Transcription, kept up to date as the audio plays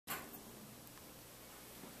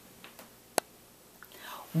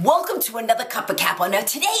Welcome to another Cup of Capo. Now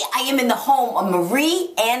today I am in the home of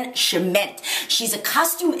Marie Anne Chiment. She's a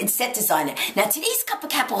costume and set designer. Now today's Cup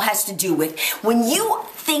of Capo has to do with when you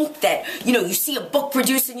think that, you see a book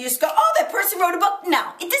produced and you just go, oh, that person wrote a book. No,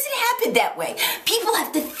 it doesn't happen that way. People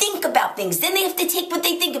have to think about things. Then they have to take what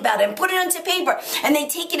they think about it and put it onto paper. And they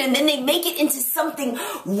take it and then they make it into something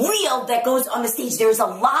real that goes on the stage. There's a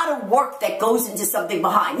lot of work that goes into something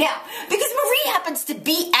behind. Now, because Marie happens to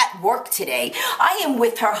be at work today, I am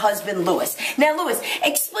with her husband, Louis. Now, Louis,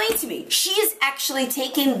 explain to me. She is actually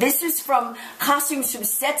taking, this is from costumes from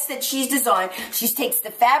sets that she's designed. She takes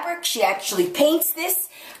the fabric, she actually paints this,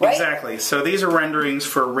 right? Exactly. So these are renderings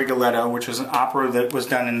for Rigoletto, which was an opera that was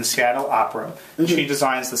done in the Seattle Opera. Mm-hmm. She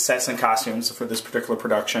designs the sets and costumes for this particular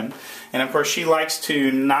production. And of course, she likes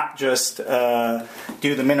to not just do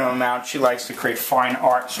the minimum amount, she likes to create fine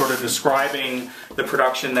art, sort of describing the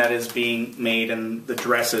production that is being made and the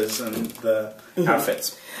dresses and the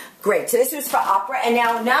outfits. Great. So this was for opera, and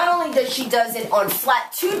now not only does she does it on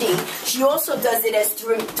flat 2D, she also does it as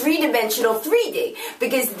three-dimensional 3D,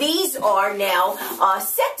 because these are now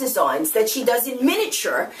set designs that she does in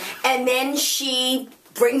miniature, and then she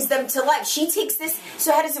brings them to life. She takes this,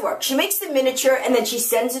 so how does it work? She makes the miniature and then she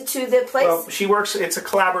sends it to the place? Well, she works, it's a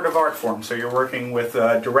collaborative art form, so you're working with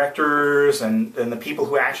directors and the people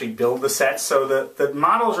who actually build the sets, so the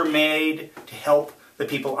models are made to help the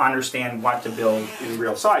people understand what to build in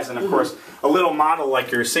real size. And of course, a little model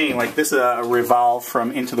like you're seeing, like this is a revolve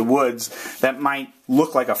from Into the Woods that might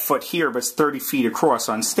look like a foot here, but it's 30 feet across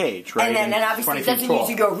on stage, right? And then obviously it doesn't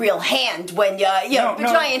usually go real hand when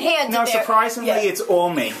giant hand. No, surprisingly, it's all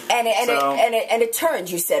me. And it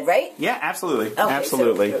turns, you said, right? Yeah, absolutely, okay,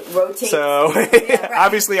 absolutely. So it rotates. So yeah, right.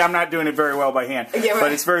 Obviously, I'm not doing it very well by hand, yeah, right.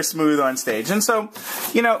 But it's very smooth on stage. And so,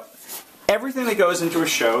 everything that goes into a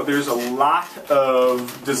show, there's a lot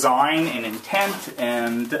of design and intent,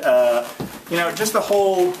 and just the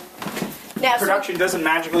whole production doesn't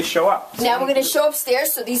magically show up. Now we're going to show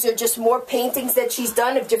upstairs. So these are just more paintings that she's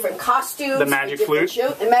done of different costumes. The Magic Flute.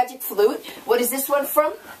 The Magic Flute. What is this one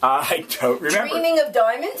from? I don't remember. Dreaming of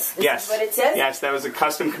Diamonds. This is what it says. Yes, that was a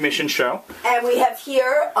custom commission show. And we have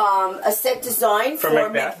here a set design for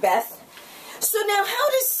Macbeth. So now,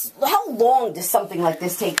 how long does something like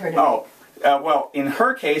this take her to make? Well, in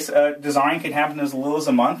her case, design can happen as little as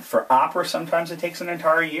a month. For opera, sometimes it takes an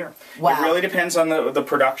entire year. Wow. It really depends on the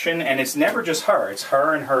production, and it's never just her. It's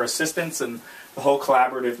her and her assistants and the whole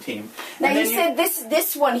collaborative team. Now, you said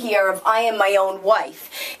this one here of I Am My Own Wife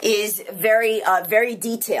is very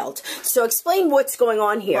detailed. So explain what's going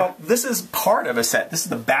on here. Well, this is part of a set. This is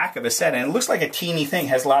the back of a set, and it looks like a teeny thing.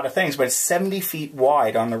 Has a lot of things, but it's 70 feet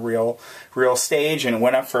wide on the real stage, and it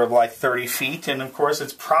went up for like 30 feet, and of course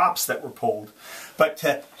it's props that were pulled. But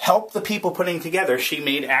to help the people putting together, she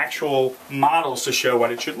made actual models to show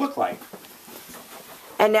what it should look like.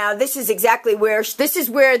 And now this is exactly where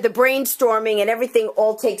the brainstorming and everything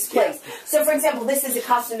all takes place. Yeah. So, for example, this is a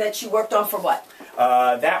costume that she worked on for what?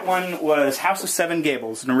 That one was House of Seven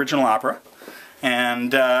Gables, an original opera.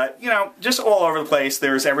 And, just all over the place.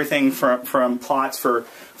 There's everything from plots for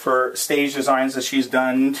stage designs that she's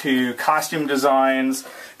done to costume designs.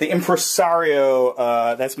 The impresario,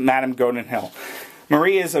 that's Madame Goldenhill.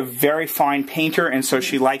 Marie is a very fine painter, and so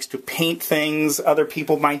she likes to paint things. Other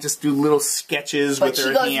people might just do little sketches with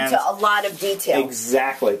their hands. But she goes into a lot of detail.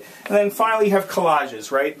 Exactly. And then finally you have collages,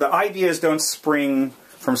 right? The ideas don't spring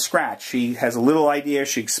from scratch. She has a little idea,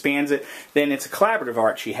 she expands it, then it's a collaborative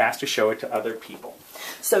art. She has to show it to other people.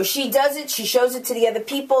 So she does it, she shows it to the other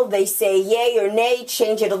people, they say yay or nay,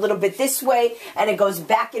 change it a little bit this way, and it goes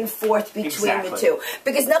back and forth between the two.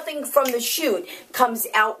 Because nothing from the shoot comes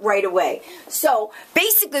out right away. So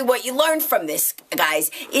basically what you learn from this,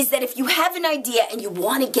 guys, is that if you have an idea and you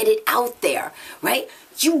want to get it out there, right,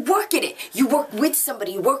 you work at it. You work with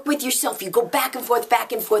somebody, you work with yourself, you go back and forth,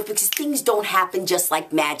 because things don't happen just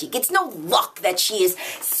like magic. It's no luck that she is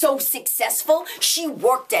so successful. She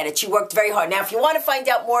worked at it. She worked very hard. Now, if you want to find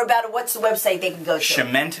out more about it, what's the website they can go to?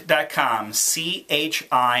 Chiment.com.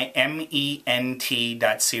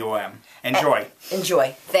 CHIMENT.com. Enjoy.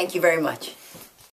 Enjoy. Thank you very much.